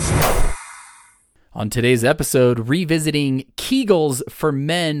On today's episode, revisiting Kegels for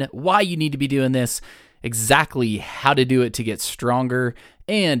men, why you need to be doing this, exactly how to do it to get stronger,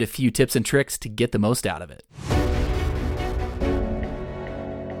 and a few tips and tricks to get the most out of it.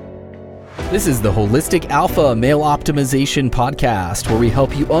 This is the Holistic Alpha Male Optimization Podcast, where we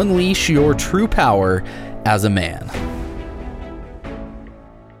help you unleash your true power as a man.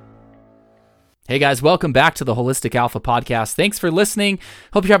 Hey guys, welcome back to the Holistic Alpha Podcast. Thanks for listening.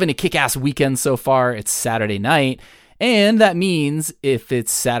 Hope you're having a kick-ass weekend so far. It's Saturday night, and that means if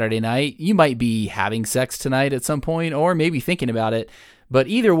it's Saturday night, you might be having sex tonight at some point, or maybe thinking about it. But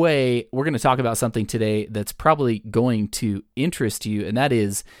either way, we're going to talk about something today that's probably going to interest you, and that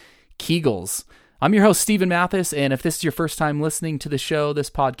is Kegels. I'm your host, Stephen Mathis, and if this is your first time listening to the show, this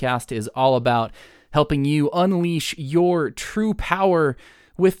podcast is all about helping you unleash your true power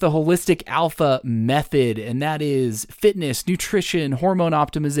with the Holistic Alpha method, and that is fitness, nutrition, hormone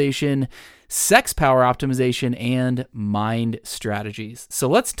optimization, sex power optimization, and mind strategies. So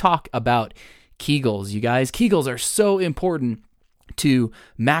let's talk about Kegels, you guys. Kegels are so important to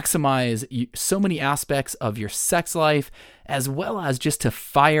maximize so many aspects of your sex life, as well as just to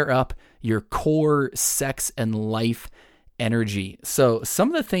fire up your core sex and life energy. So some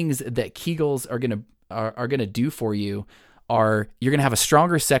of the things that Kegels are gonna do for you are you're going to have a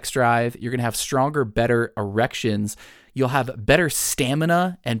stronger sex drive, you're going to have stronger, better erections, you'll have better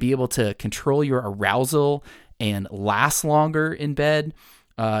stamina and be able to control your arousal and last longer in bed.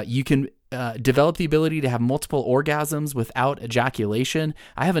 You can develop the ability to have multiple orgasms without ejaculation.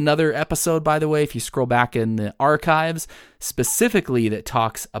 I have another episode, by the way, if you scroll back in the archives, specifically that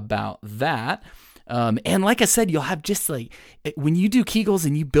talks about that. And like I said, you'll have just like, when you do Kegels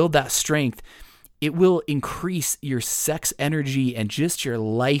and you build that strength, it will increase your sex energy and just your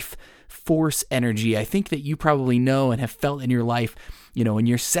life force energy. I think that you probably know and have felt in your life, you know, when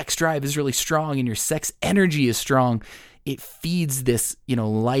your sex drive is really strong and your sex energy is strong, it feeds this,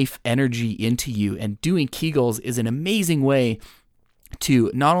 life energy into you. And doing Kegels is an amazing way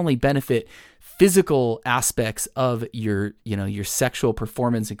to not only benefit physical aspects of your sexual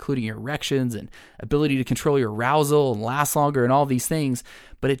performance, including your erections and ability to control your arousal and last longer and all these things,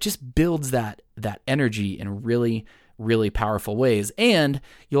 but it just builds that energy in really, really powerful ways. And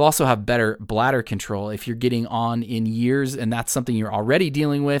you'll also have better bladder control if you're getting on in years and that's something you're already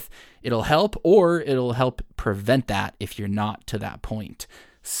dealing with. It'll help, or it'll help prevent that if you're not to that point.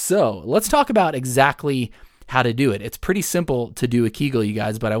 So let's talk about exactly how to do it. It's pretty simple to do a Kegel, you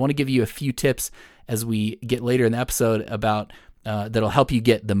guys, but I want to give you a few tips as we get later in the episode about that'll help you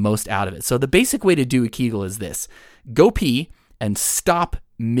get the most out of it. So the basic way to do a Kegel is this: go pee and stop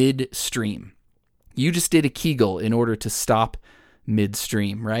midstream. You just did a Kegel in order to stop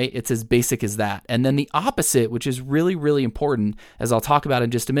midstream, right? It's as basic as that. And then the opposite, which is really, really important, as I'll talk about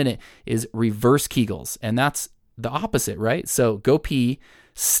in just a minute, is reverse Kegels. And that's the opposite, right? So go pee,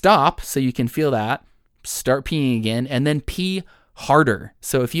 stop so you can feel that, start peeing again, and then pee harder.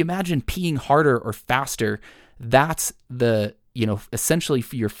 So if you imagine peeing harder or faster, that's essentially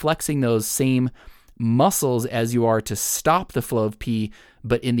you're flexing those same muscles as you are to stop the flow of pee,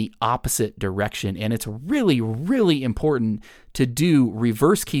 but in the opposite direction. And it's really, really important to do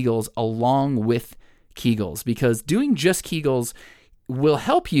reverse Kegels along with Kegels, because doing just Kegels will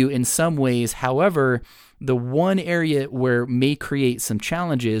help you in some ways. However, the one area where may create some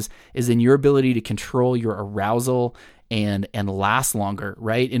challenges is in your ability to control your arousal and last longer,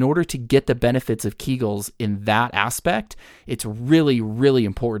 right? In order to get the benefits of Kegels in that aspect, it's really, really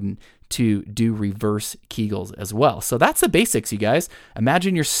important to do reverse Kegels as well. So that's the basics, you guys.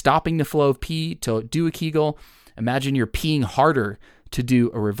 Imagine you're stopping the flow of pee to do a Kegel. Imagine you're peeing harder to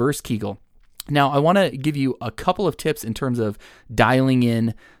do a reverse Kegel. Now, I want to give you a couple of tips in terms of dialing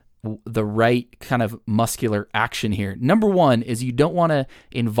in the right kind of muscular action here. Number one is you don't want to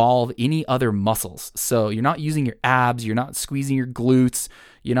involve any other muscles. So you're not using your abs, you're not squeezing your glutes,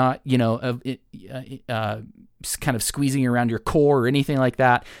 you're not, kind of squeezing around your core or anything like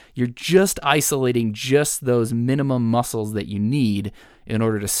that. You're just isolating just those minimum muscles that you need in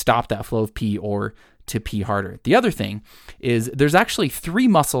order to stop that flow of pee or to pee harder. The other thing is there's actually 3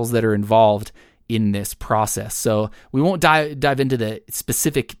 muscles that are involved in this process. So we won't dive into the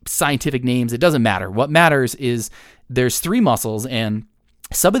specific scientific names. It doesn't matter. What matters is there's 3 muscles, and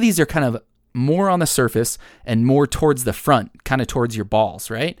some of these are kind of more on the surface and more towards the front, kind of towards your balls,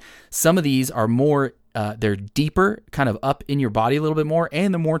 right? Some of these are more, they're deeper, kind of up in your body a little bit more,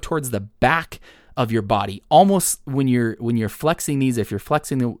 and they're more towards the back of your body. Almost when you're flexing these, if you're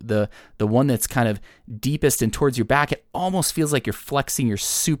flexing the one that's kind of deepest and towards your back, it almost feels like you're flexing your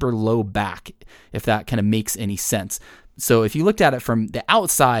super low back, if that kind of makes any sense. So if you looked at it from the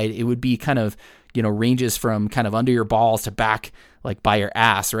outside, it would be kind of, ranges from kind of under your balls to back like by your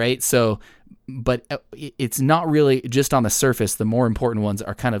ass, right? So, but it's not really just on the surface. The more important ones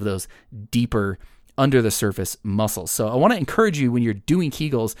are kind of those deeper under the surface muscles. So I want to encourage you when you're doing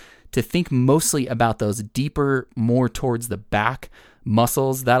Kegels to think mostly about those deeper, more towards the back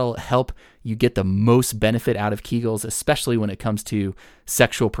muscles. That'll help you get the most benefit out of Kegels, especially when it comes to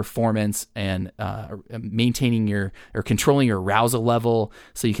sexual performance and maintaining or controlling your arousal level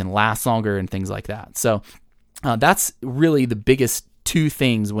so you can last longer and things like that. So that's really the biggest two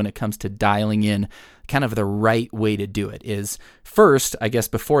things when it comes to dialing in kind of the right way to do it is first, I guess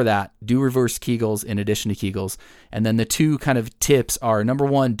before that, do reverse Kegels in addition to Kegels. And then the two kind of tips are, number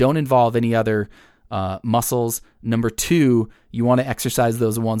one, don't involve any other muscles. Number two, you want to exercise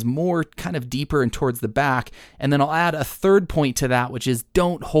those ones more kind of deeper and towards the back. And then I'll add a third point to that, which is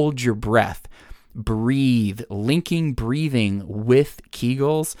don't hold your breath. Breathe. Linking breathing with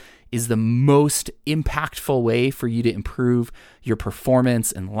Kegels is the most impactful way for you to improve your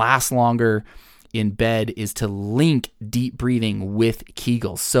performance and last longer in bed, is to link deep breathing with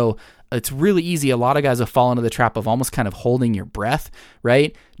Kegels. So it's really easy. A lot of guys have fallen into the trap of almost kind of holding your breath,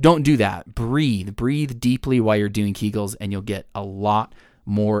 right? Don't do that. Breathe deeply while you're doing Kegels, and you'll get a lot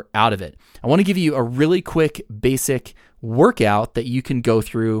more out of it. I want to give you a really quick basic workout that you can go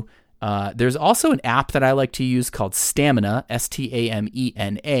through. There's also an app that I like to use called Stamina,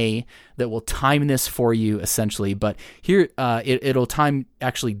 Stamena, that will time this for you essentially. But here, it'll time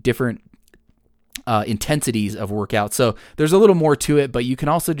actually different intensities of workout. So there's a little more to it, but you can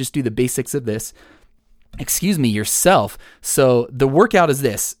also just do the basics of this, yourself. So the workout is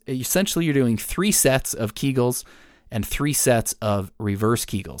this. Essentially, you're doing 3 sets of Kegels and 3 sets of reverse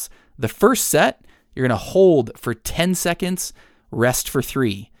Kegels. The first set, you're going to hold for 10 seconds, rest for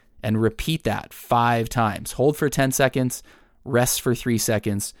 3, and repeat that 5 times. Hold for 10 seconds, rest for 3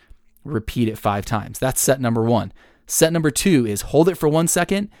 seconds, repeat it 5 times. That's set number 1. Set number 2 is hold it for 1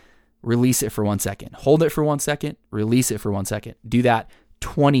 second, release it for 1 second. Hold it for 1 second, release it for 1 second. Do that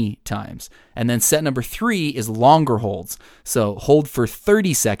 20 times. And then set number 3 is longer holds. So hold for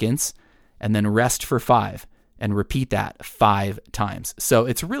 30 seconds and then rest for 5 and repeat that 5 times. So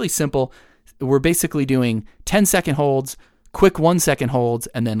it's really simple. We're basically doing 10-second holds, quick 1-second holds,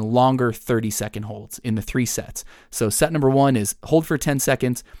 and then longer 30-second holds in the 3 sets. So set number 1 is hold for 10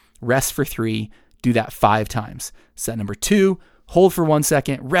 seconds, rest for 3, do that 5 times. Set number 2, hold for 1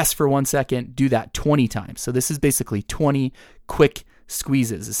 second, rest for 1 second, do that 20 times. So this is basically 20 quick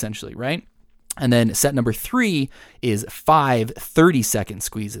squeezes essentially, right? And then set number 3 is 5 30-second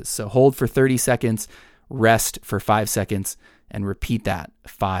squeezes. So hold for 30 seconds, rest for 5 seconds, and repeat that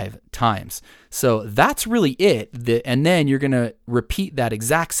 5 times. So that's really it. And then you're going to repeat that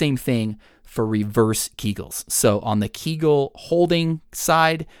exact same thing for reverse Kegels. So on the Kegel holding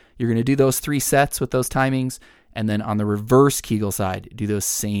side, you're going to do those 3 sets with those timings. And then on the reverse Kegel side, do those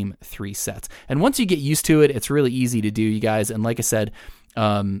same 3 sets. And once you get used to it, it's really easy to do, you guys. And like I said,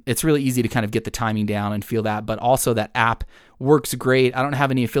 it's really easy to kind of get the timing down and feel that. But also that app works great. I don't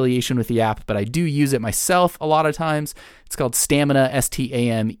have any affiliation with the app, but I do use it myself a lot of times. It's called Stamena,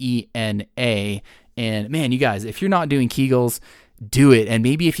 Stamena. And man, you guys, if you're not doing Kegels, do it. And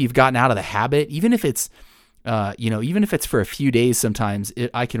maybe if you've gotten out of the habit, even if it's even if it's for a few days, sometimes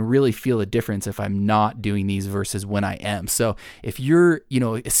I can really feel a difference if I'm not doing these versus when I am. So if you're,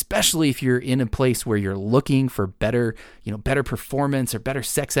 especially if you're in a place where you're looking for better performance or better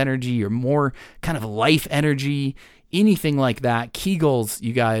sex energy or more kind of life energy, anything like that, Kegels,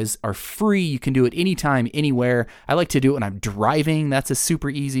 you guys, are free. You can do it anytime, anywhere. I like to do it when I'm driving. That's a super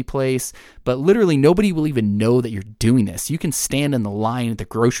easy place. But literally nobody will even know that you're doing this. You can stand in the line at the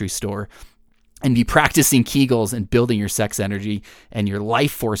grocery store and be practicing Kegels and building your sex energy and your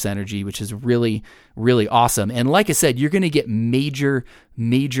life force energy, which is really, really awesome. And like I said, you're going to get major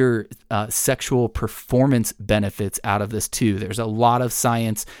sexual performance benefits out of this too. There's a lot of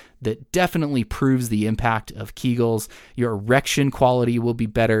science that definitely proves the impact of Kegels. Your erection quality will be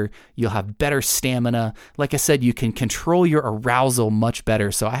better. You'll have better stamina. Like I said, you can control your arousal much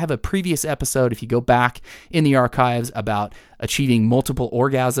better. So I have a previous episode, if you go back in the archives, about achieving multiple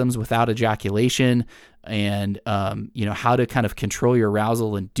orgasms without ejaculation and, how to kind of control your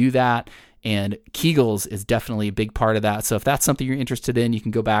arousal and do that. And Kegels is definitely a big part of that. So if that's something you're interested in, you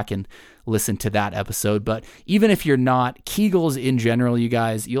can go back and listen to that episode. But even if you're not, Kegels in general, you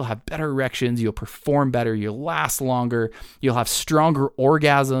guys, you'll have better erections, you'll perform better, you'll last longer, you'll have stronger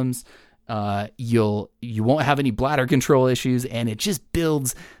orgasms, you won't have any bladder control issues, and it just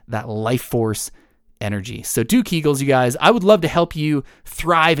builds that life force energy. So do Kegels, you guys. I would love to help you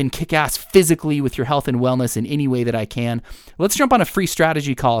thrive and kick ass physically with your health and wellness in any way that I can. Let's jump on a free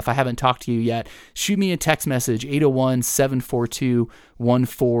strategy call. If I haven't talked to you yet, shoot me a text message,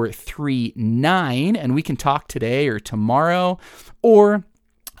 801-742-1439, and we can talk today or tomorrow, or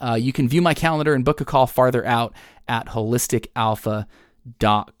you can view my calendar and book a call farther out at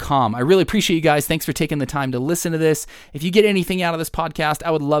holisticalpha.com. I really appreciate you guys. Thanks for taking the time to listen to this. If you get anything out of this podcast, I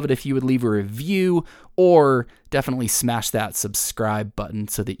would love it if you would leave a review or definitely smash that subscribe button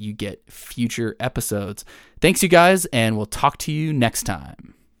so that you get future episodes. Thanks, you guys, and we'll talk to you next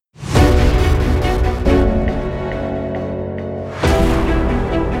time.